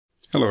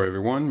Hello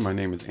everyone, my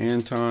name is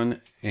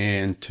Anton,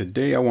 and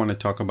today I want to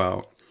talk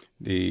about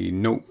the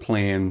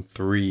NotePlan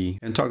 3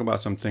 and talk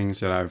about some things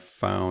that I've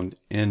found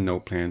in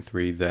NotePlan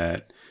 3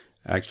 that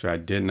actually I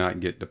did not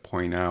get to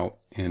point out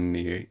in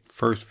the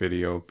first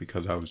video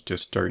because I was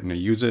just starting to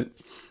use it,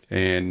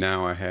 and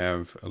now I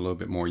have a little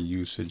bit more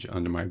usage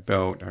under my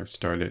belt. I've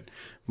started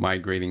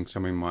migrating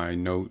some of my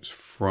notes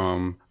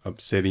from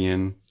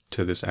Obsidian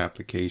to this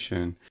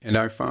application, and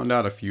I found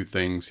out a few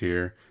things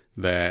here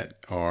that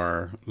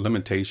are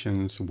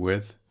limitations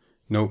with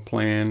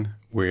NotePlan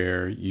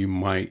where you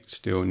might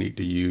still need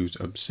to use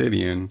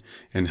Obsidian,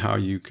 and how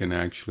you can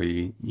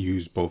actually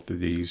use both of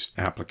these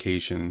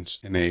applications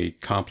in a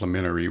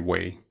complementary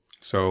way.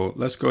 So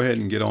let's go ahead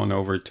and get on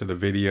over to the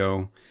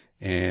video,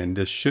 and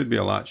this should be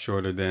a lot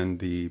shorter than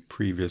the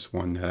previous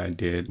one that I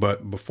did.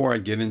 But before I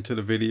get into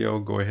the video,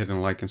 go ahead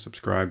and like and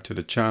subscribe to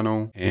the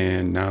channel.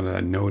 And now that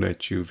I know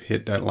that you've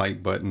hit that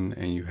like button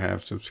and you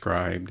have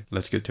subscribed,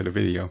 let's get to the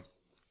video.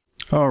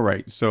 All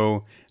right,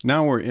 so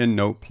now we're in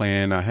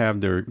NotePlan. I have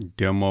their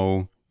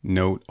demo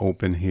note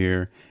open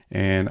here,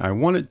 and I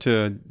wanted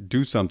to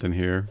do something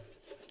here.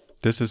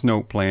 This is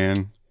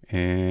NotePlan,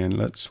 and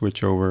let's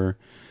switch over.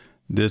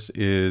 This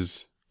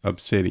is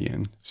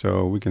Obsidian.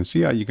 So we can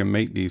see how you can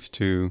make these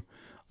two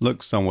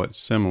look somewhat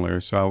similar.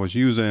 So I was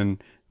using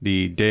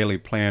the daily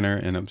planner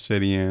in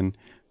Obsidian,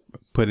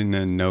 putting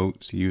in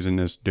notes using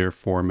their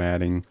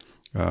formatting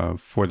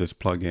for this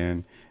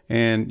plugin.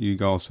 And you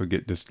also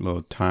get this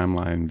little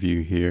timeline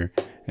view here,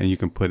 and you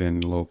can put in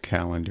a little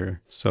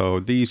calendar. So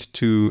these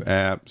two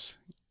apps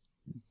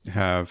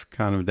have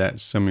kind of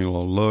that similar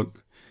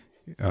look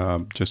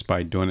just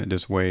by doing it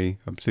this way.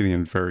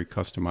 Obsidian is very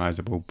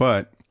customizable,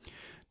 but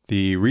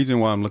the reason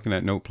why I'm looking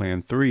at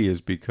NotePlan 3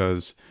 is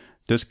because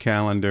this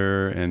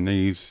calendar and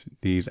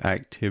these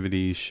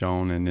activities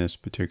shown in this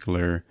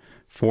particular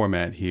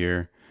format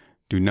here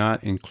do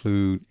not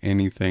include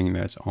anything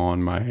that's on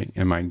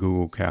in my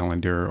Google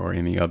Calendar or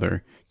any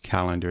other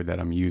calendar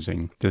that I'm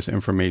using. This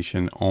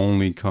information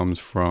only comes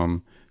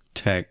from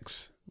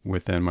text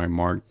within my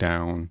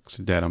Markdown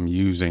that I'm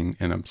using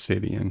in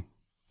Obsidian.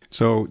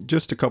 So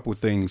just a couple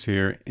things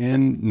here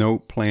in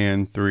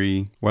NotePlan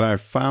 3. What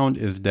I've found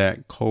is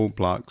that code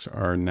blocks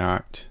are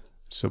not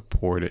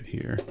supported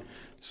here.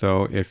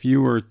 So if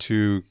you were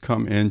to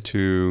come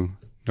into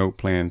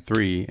NotePlan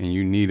 3 and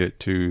you needed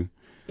to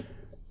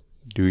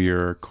do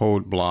your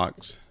code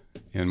blocks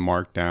in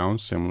Markdown,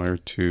 similar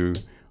to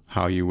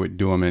how you would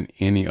do them in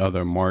any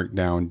other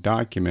Markdown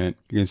document,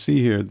 you can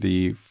see here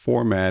the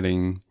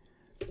formatting.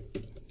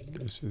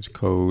 This is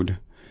code.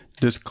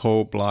 This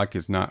code block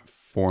is not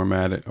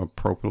formatted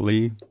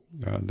appropriately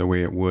the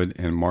way it would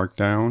in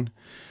Markdown.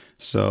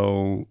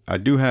 So I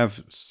do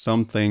have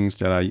some things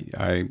that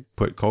I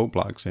put code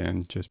blocks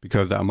in just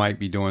because I might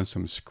be doing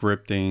some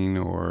scripting,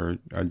 or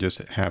I just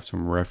have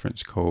some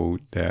reference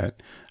code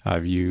that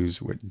I've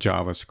used with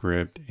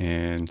JavaScript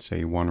and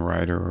say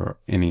OneWriter or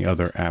any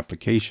other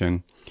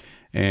application.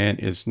 And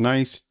it's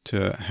nice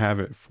to have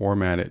it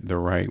formatted the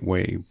right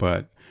way,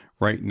 but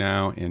right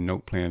now in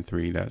NotePlan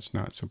 3, that's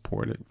not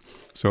supported.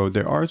 So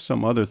there are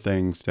some other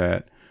things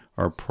that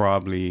are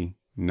probably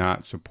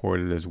not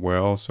supported as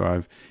well. So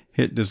I've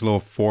hit this little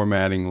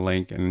formatting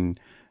link, and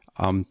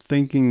I'm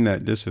thinking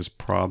that this is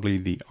probably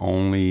the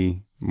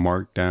only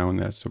Markdown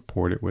that's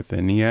supported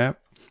within the app.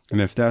 And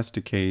if that's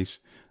the case,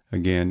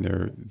 again,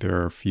 there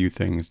are a few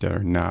things that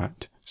are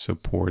not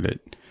supported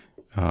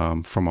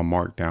from a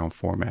Markdown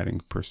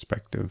formatting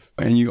perspective.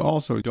 And you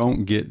also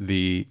don't get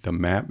the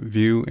map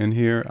view in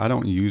here. I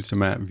don't use the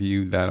map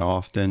view that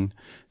often,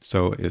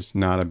 so it's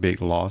not a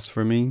big loss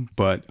for me.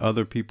 But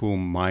other people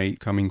might,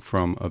 coming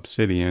from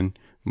Obsidian,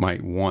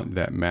 might want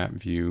that map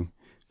view.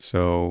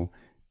 So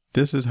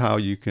this is how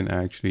you can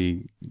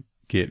actually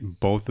get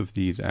both of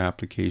these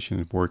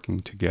applications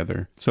working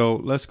together. So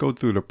let's go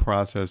through the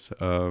process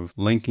of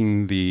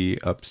linking the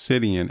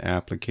Obsidian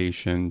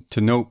application to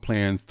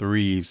NotePlan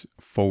 3's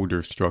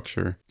folder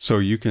structure, so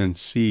you can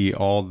see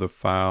all the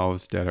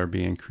files that are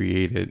being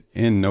created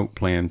in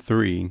NotePlan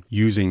 3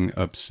 using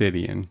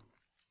Obsidian.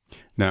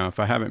 Now, if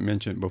I haven't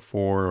mentioned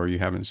before, or you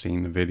haven't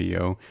seen the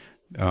video,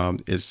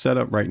 it's set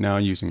up right now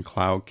using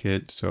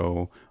CloudKit.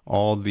 So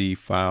all the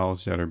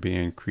files that are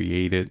being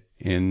created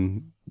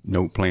in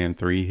NotePlan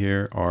 3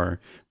 here are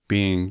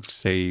being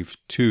saved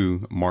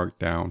to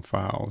Markdown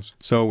files.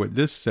 So with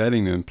this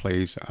setting in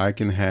place, I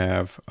can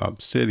have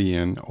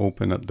Obsidian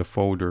open up the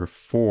folder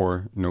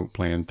for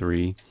NotePlan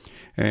 3,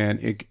 and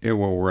it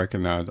will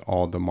recognize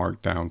all the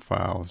Markdown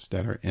files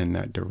that are in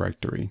that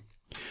directory.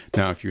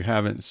 Now, if you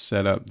haven't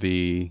set up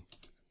the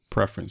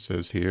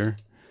preferences here,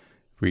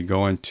 we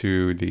go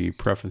into the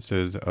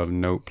preferences of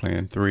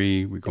NotePlan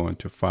 3, we go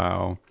into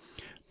File.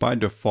 By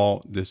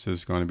default, this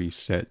is going to be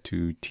set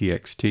to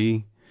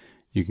TXT.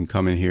 You can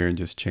come in here and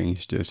just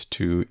change this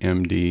to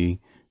MD,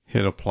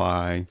 hit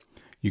apply.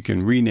 You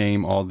can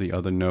rename all the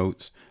other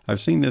notes.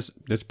 I've seen this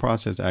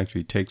process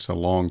actually takes a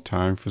long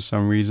time for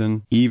some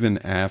reason, even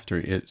after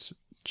it's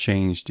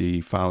changed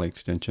the file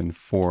extension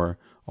for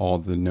all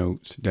the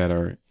notes that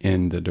are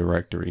in the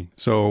directory.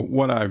 So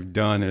what I've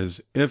done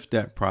is, if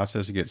that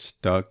process gets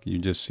stuck, you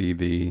just see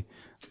the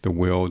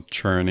wheel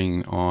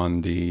churning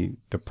on the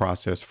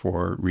process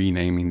for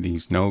renaming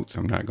these notes.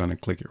 I'm not going to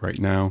click it right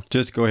now.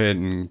 Just go ahead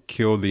and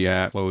kill the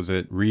app, close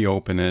it,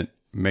 reopen it,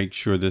 make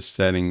sure this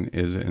setting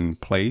is in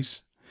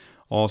place.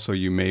 Also,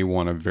 you may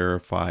want to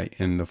verify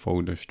in the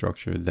folder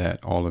structure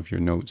that all of your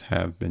notes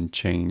have been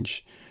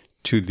changed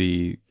to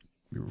the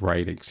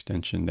right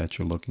extension that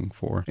you're looking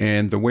for.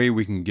 And the way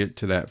we can get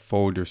to that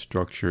folder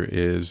structure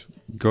is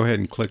go ahead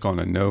and click on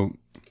a note.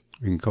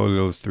 We can go to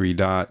those three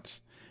dots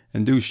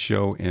and do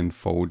show in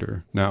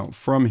folder. Now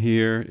from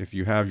here, if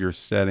you have your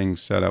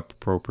settings set up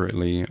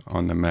appropriately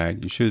on the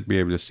Mac, you should be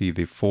able to see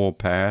the full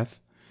path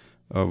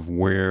of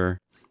where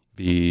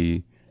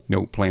the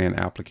NotePlan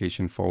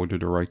application folder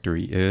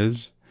directory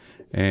is.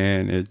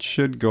 And it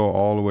should go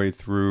all the way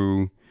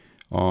through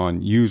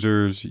on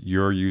users,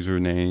 your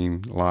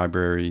username,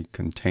 library,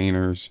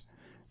 containers,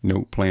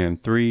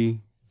 NotePlan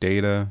 3,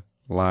 data,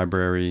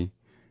 library,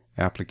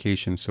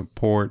 application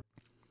support,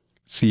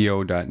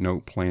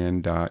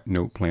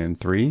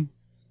 co.noteplan.noteplan3,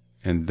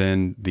 and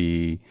then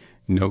the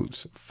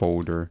notes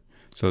folder.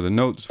 So the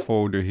notes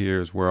folder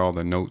here is where all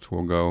the notes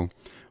will go.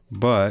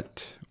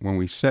 But when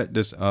we set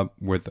this up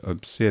with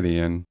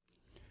Obsidian,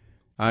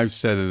 I've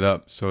set it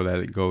up so that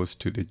it goes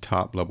to the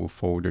top level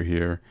folder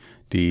here,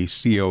 the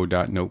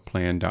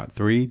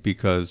co.noteplan.3,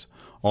 because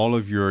all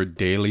of your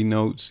daily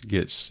notes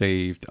get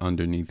saved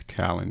underneath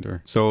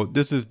calendar. So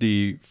this is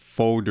the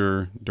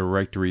folder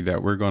directory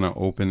that we're going to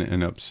open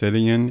in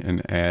Obsidian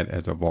and add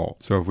as a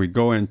vault. So if we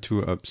go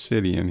into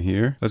Obsidian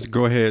here, let's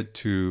go ahead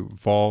to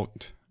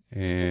vault.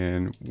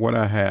 And what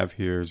I have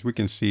here is, we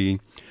can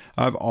see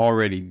I've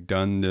already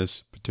done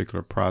this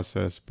particular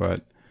process,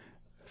 but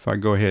if I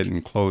go ahead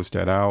and close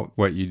that out,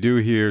 what you do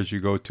here is you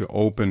go to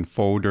open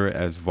folder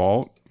as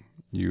vault.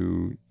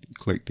 You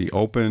click the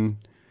open,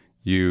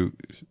 you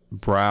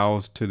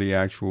browse to the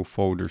actual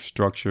folder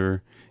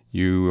structure.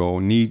 You will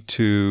need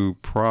to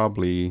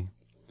probably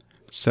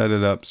set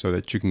it up so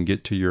that you can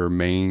get to your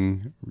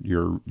main,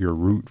 your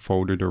root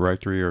folder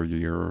directory or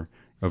your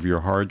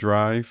hard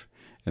drive,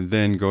 and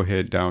then go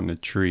ahead down the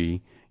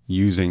tree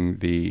using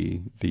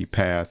the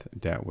path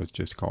that was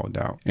just called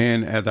out.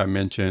 And as I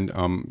mentioned,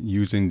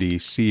 using the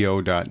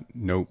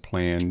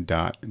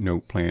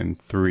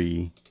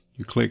co.noteplan.noteplan3,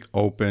 you click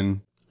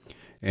open.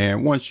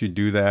 And once you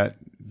do that,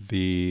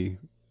 the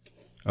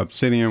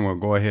Obsidian will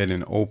go ahead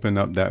and open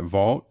up that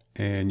vault,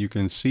 and you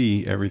can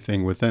see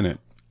everything within it.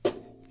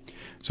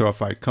 So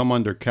if I come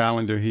under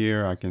calendar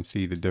here, I can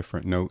see the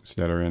different notes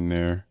that are in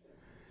there.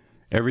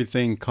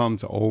 Everything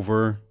comes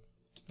over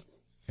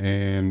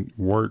and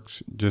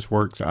just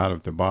works out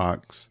of the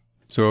box.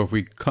 So if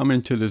we come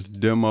into this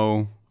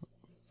demo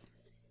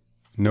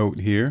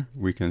note here,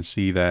 we can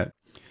see that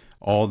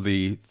all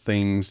the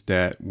things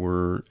that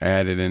were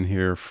added in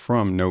here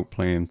from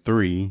NotePlan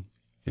 3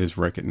 is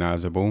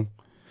recognizable.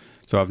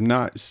 So I've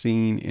not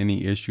seen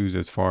any issues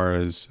as far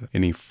as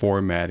any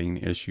formatting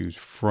issues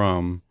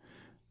from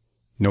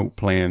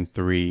NotePlan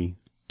 3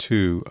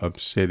 to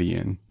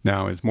Obsidian.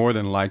 Now, it's more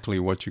than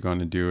likely what you're going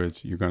to do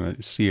is you're going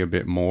to see a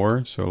bit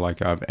more. So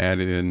like I've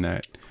added in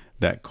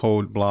that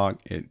code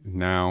block, it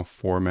now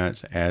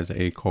formats as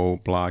a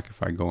code block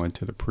if I go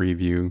into the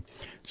preview.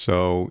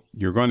 So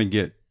you're going to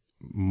get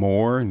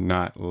more,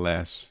 not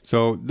less.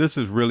 So this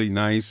is really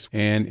nice.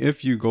 And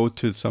if you go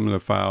to some of the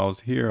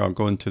files here, I'll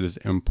go into this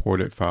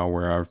imported file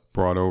where I've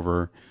brought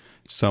over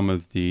some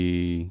of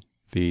the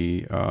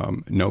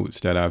notes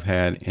that I've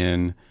had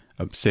in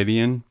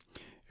Obsidian.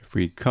 If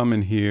we come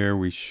in here,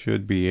 we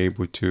should be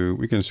able to,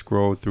 we can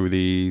scroll through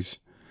these.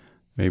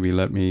 Maybe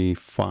let me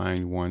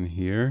find one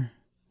here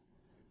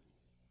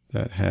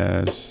that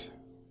has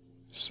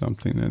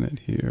something in it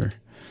here.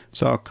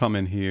 So I'll come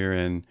in here,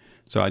 and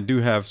so I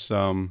do have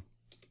some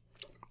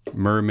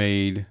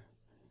mermaid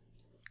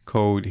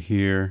code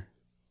here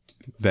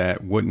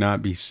that would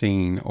not be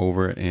seen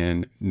over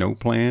in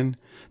NotePlan,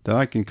 that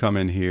I can come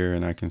in here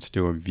and I can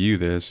still view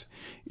this,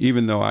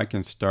 even though I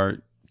can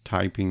start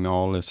typing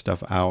all this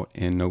stuff out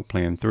in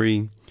NotePlan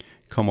 3,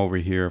 come over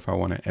here if I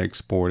want to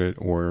export it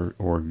or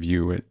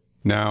view it.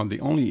 Now, the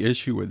only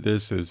issue with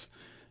this is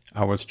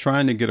I was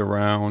trying to get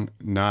around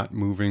not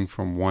moving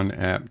from one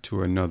app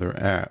to another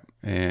app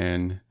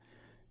and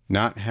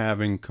not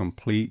having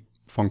complete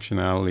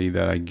functionality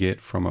that I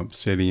get from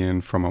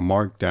Obsidian from a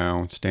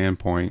markdown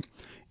standpoint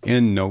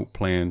in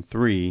NotePlan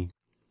 3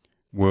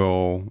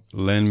 will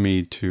lend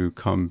me to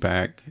come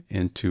back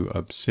into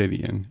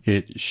Obsidian.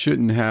 It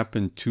shouldn't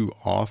happen too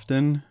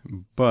often,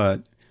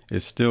 but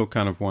it's still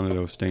kind of one of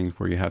those things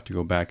where you have to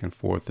go back and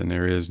forth, and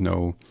there is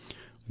no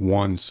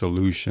one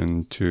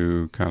solution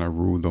to kind of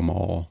rule them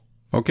all.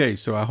 Okay,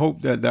 so I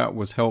hope that that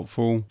was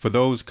helpful for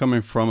those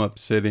coming from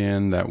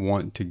Obsidian that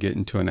want to get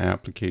into an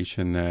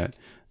application that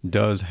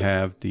does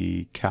have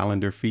the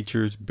calendar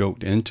features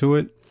built into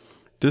it.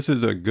 This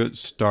is a good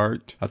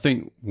start. I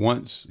think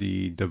once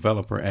the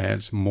developer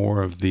adds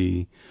more of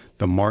the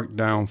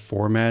markdown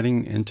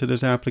formatting into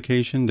this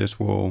application, this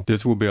will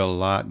be a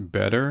lot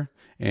better.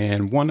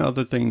 And one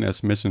other thing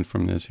that's missing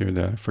from this here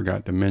that I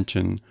forgot to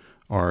mention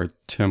are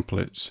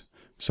templates.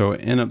 So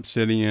in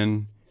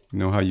Obsidian, you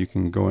know how you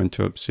can go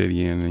into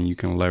Obsidian and you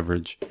can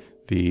leverage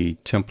the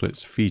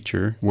templates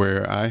feature.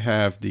 Where I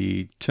have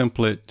the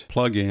template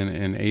plugin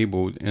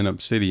enabled in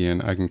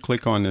Obsidian, I can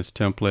click on this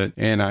template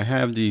and I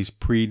have these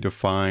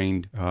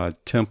predefined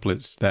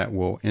templates that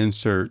will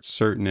insert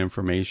certain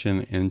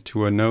information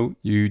into a note.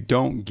 You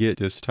don't get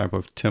this type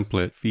of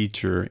template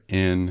feature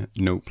in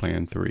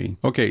NotePlan 3.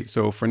 Okay,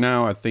 so for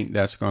now, I think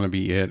that's going to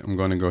be it. I'm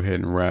going to go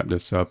ahead and wrap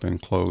this up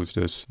and close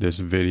this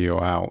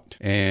video out.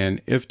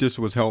 And if this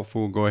was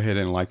helpful, go ahead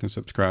and like and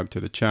subscribe to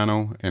the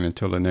channel. And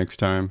until the next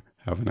time,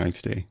 have a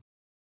nice day.